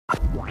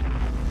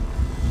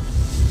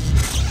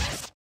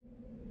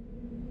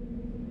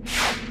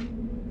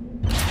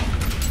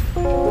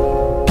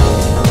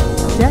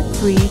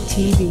Free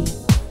TV,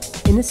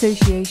 in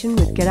association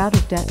with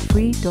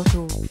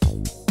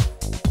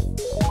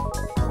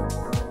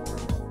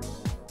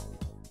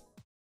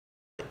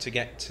getoutofdebtfree.org. To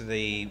get to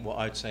the what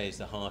I'd say is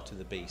the heart of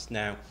the beast.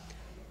 Now,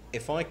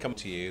 if I come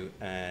to you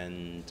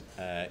and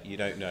you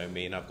don't know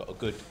me and I've got a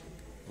good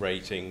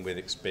rating with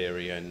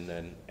Experian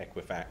and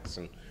Equifax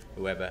and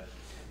whoever,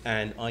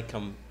 and I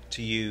come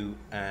to you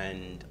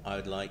and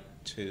I'd like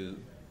to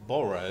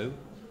borrow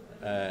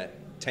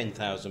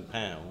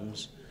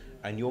 £10,000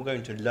 and you're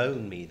going to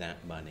loan me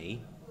that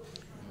money,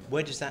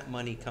 where does that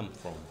money come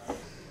from?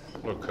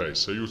 Okay,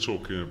 so you're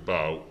talking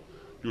about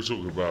the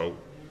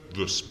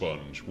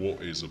sponge.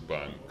 What is a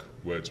bank?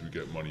 Where do we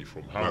get money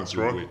from? Where does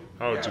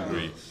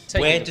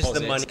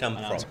the money come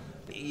from?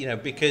 You know,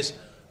 because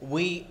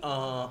we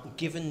are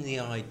given the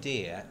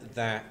idea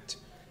that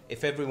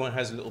if everyone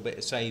has a little bit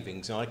of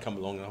savings and I come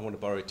along and I want to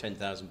borrow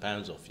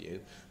 £10,000 off you,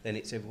 then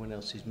it's everyone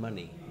else's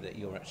money that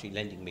you're actually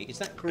lending me. Is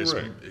that correct?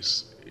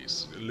 It's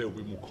a little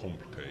bit more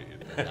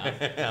complicated.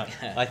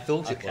 I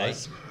thought it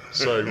was.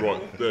 So,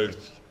 right,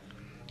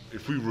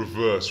 if we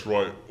reverse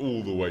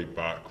all the way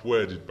back,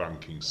 where did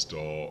banking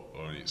start?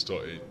 I mean, it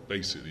started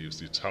basically as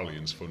the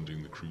Italians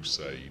funding the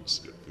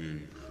Crusades.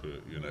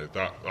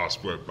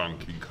 That's where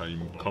banking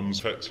comes.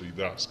 Effectively,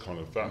 that's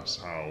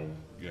how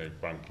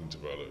banking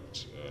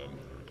developed.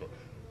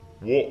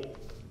 In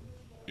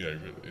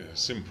a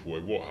simple way,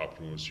 what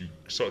happened was you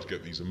started to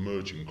get these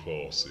emerging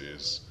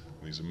classes.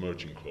 And these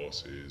emerging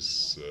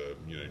classes,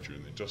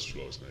 during the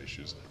industrialised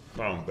nations,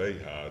 found they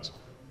had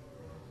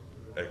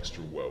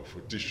extra wealth,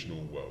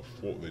 additional wealth.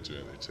 What they're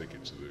doing, they take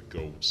it to the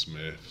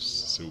goldsmiths,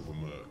 silver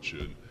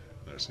merchant,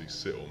 and actually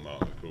sit on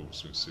that. The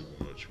goldsmith,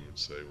 silver merchant would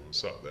say, well, I'm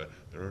sat there,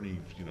 they're only,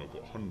 I've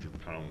got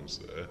 £100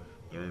 there,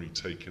 they're only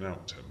taking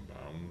out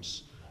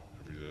 £10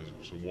 every day.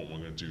 So what am I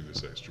going to do with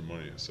this extra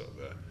money that's sat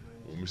there?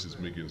 Well, Mrs.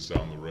 Miggins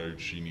down the road,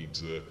 she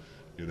needs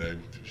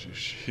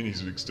she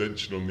needs an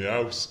extension on the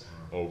house.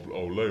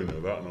 I'll loan her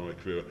that, and I'll make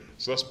her.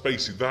 So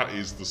that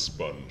is the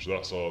sponge.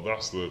 That's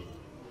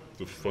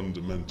the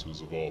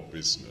fundamentals of our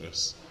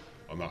business,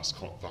 and that's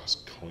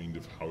kind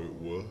of how it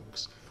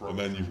works. And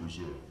then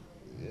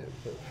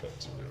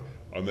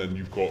and then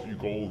you've got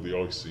all the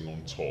icing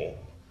on top,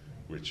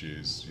 which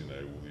is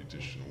all the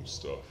additional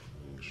stuff,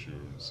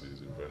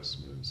 insurances,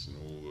 investments, and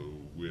all the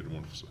weird and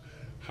wonderful stuff.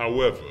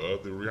 However,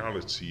 the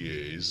reality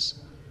is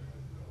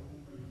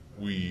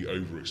we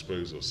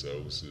overexpose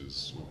ourselves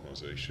as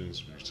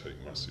organisations. We take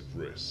massive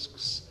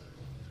risks.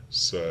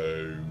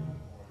 So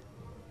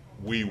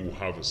we will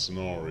have a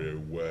scenario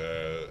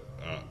where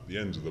at the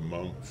end of the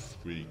month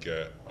we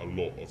get a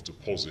lot of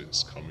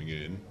deposits coming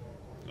in,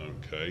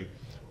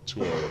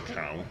 to our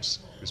accounts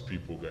as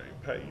people getting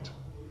paid.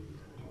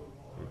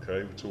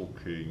 We're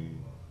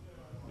talking,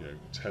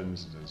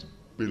 tens of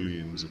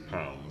billions of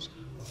pounds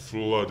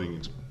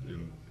flooding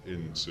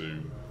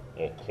into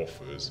our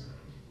coffers.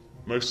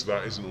 Most of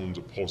that isn't on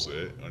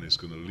deposit and it's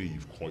going to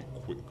leave quite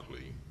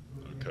quickly.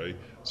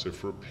 So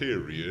for a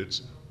period,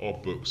 our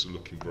books are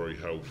looking very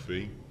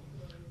healthy.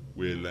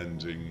 We'll be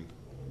lending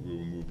a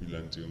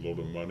lot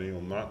of money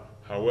on that.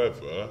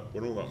 However,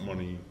 when all that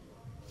money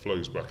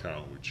flows back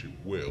out, which it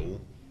will,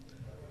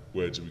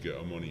 where do we get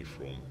our money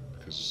from?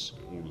 Because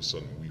all of a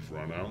sudden we've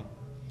run out,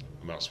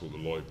 and that's what the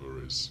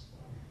Libor is.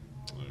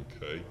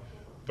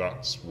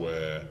 That's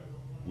where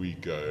we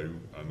go,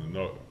 and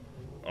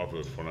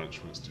other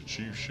financial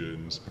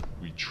institutions,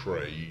 we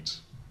trade,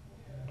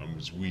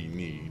 and we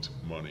need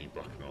money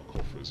back in our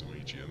coffers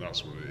immediately, and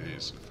that's what it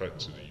is.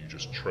 Effectively, you're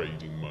just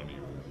trading money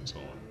all the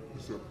time.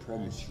 Is that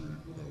promissory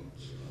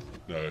notes?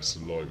 No, it's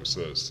the Libor,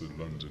 so it's the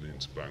London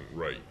interbank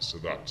rate. So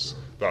that's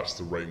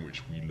the rate in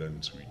which we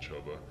lend to each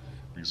other,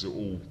 because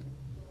all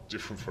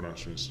different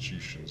financial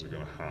institutions are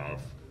going to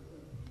have,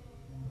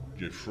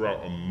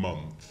 throughout a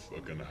month,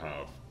 are going to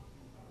have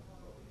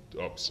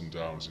ups and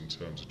downs in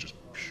terms of just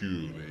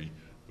purely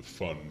the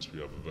funds we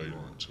have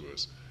available to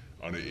us,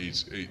 and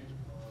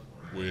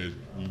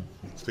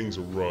things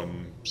are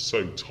run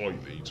so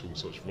tightly, talking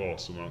such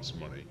vast amounts of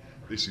money.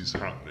 This is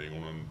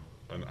happening on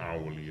an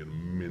hourly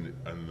and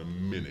a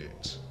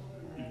minute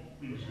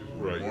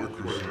rate,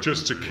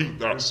 just to keep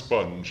that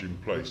sponge in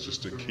place,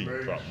 just to keep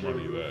that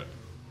money there.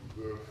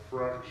 The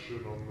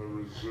fraction on the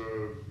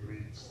reserve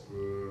meets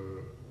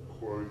the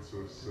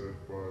quota set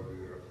by the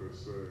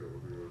FSA or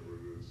whoever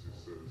it is who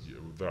says. Yeah,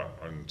 with that,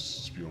 and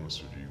to be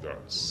honest with you,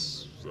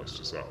 that's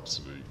just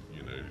absolute.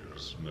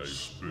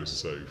 We're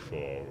so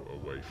far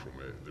away from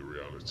it. The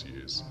reality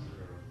is.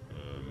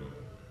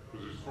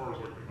 Because as far as I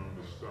can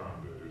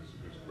understand it,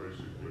 it's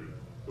basically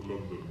the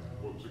London.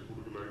 What's it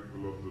called again? The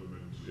London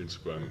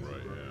interbank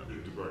rate. Yeah.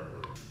 Interbank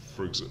rate.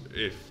 For example,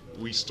 if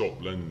we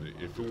stop lending,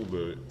 if all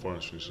the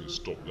financial institutions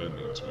stop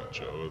lending to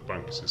each other, the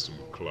banking system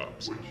will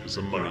collapse because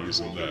the money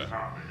isn't there.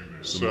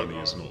 The money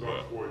is not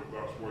there.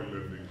 That's why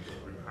lending has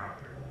been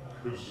happening,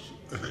 because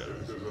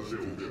there's a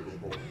little bit of a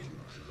problem.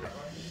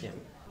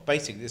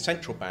 Basically, the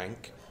central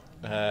bank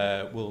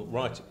will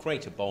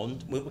create a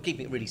bond. We're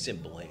keeping it really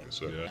simple here.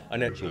 I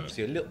know it's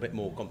obviously a little bit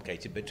more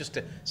complicated, but just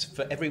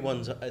for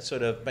everyone's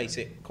sort of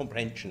basic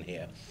comprehension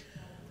here,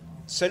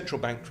 central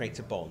bank creates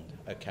a bond,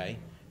 okay?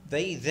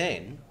 They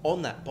then,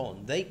 on that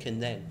bond, they can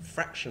then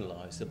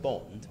fractionalise the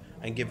bond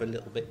and give a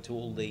little bit to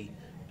all the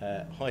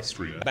high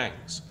street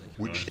banks,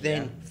 which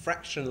then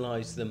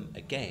fractionalise them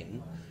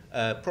again,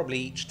 probably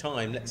each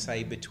time, let's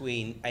say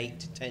between 8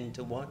 to 10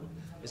 to 1.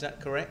 Is that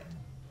correct?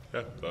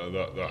 Yeah,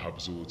 that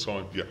happens all the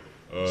time. Yeah.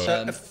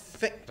 So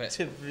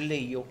effectively,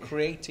 you're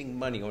creating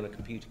money on a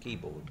computer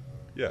keyboard.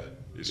 Yeah,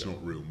 it's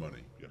not real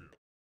money. Yeah.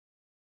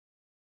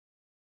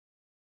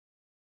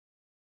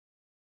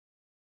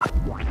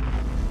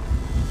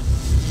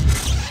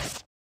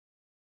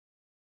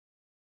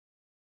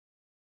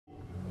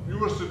 You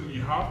were saying that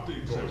you have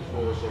detailed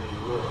floors on the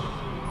law.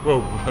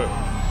 Well,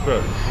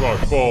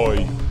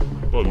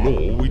 by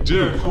law we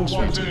do, of course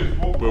we do.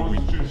 But we.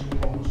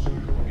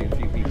 A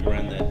few people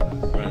around the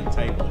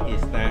table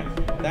is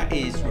that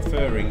is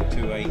referring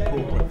to a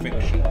corporate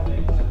fiction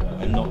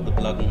and not the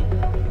blood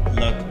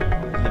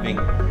living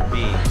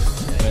being.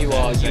 You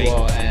are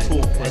an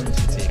corporate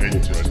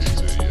Entity,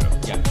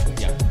 Yeah.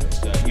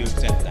 So you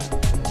accept that.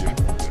 yeah.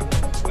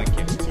 Thank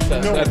you.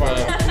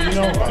 You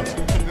know about it.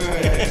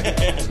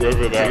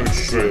 Whether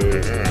that's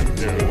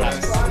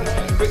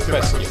Quick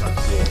question.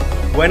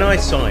 When I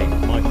sign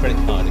my credit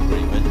card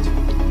agreement,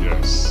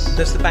 yes.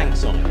 does the bank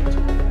sign it?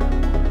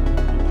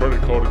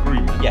 Credit card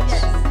agreement. Yes.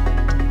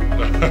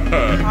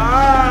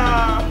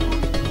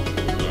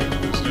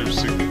 There's no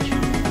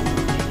signature.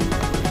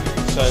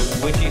 So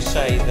would you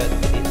say that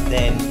it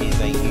then is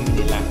a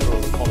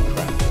unilateral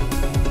contract?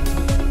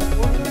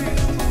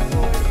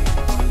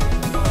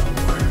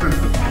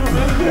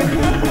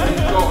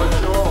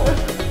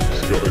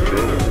 It's got a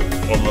job.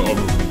 I'm a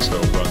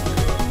retail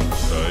banker.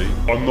 Okay.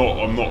 I'm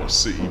not a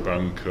city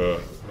banker.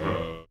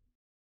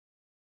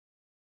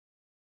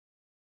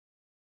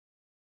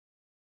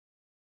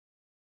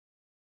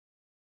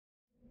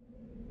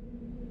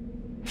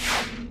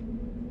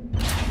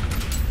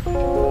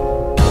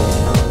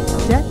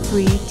 Debt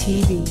Free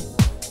TV,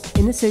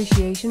 in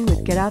association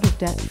with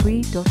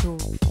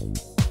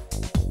GetOutOfDebtFree.org.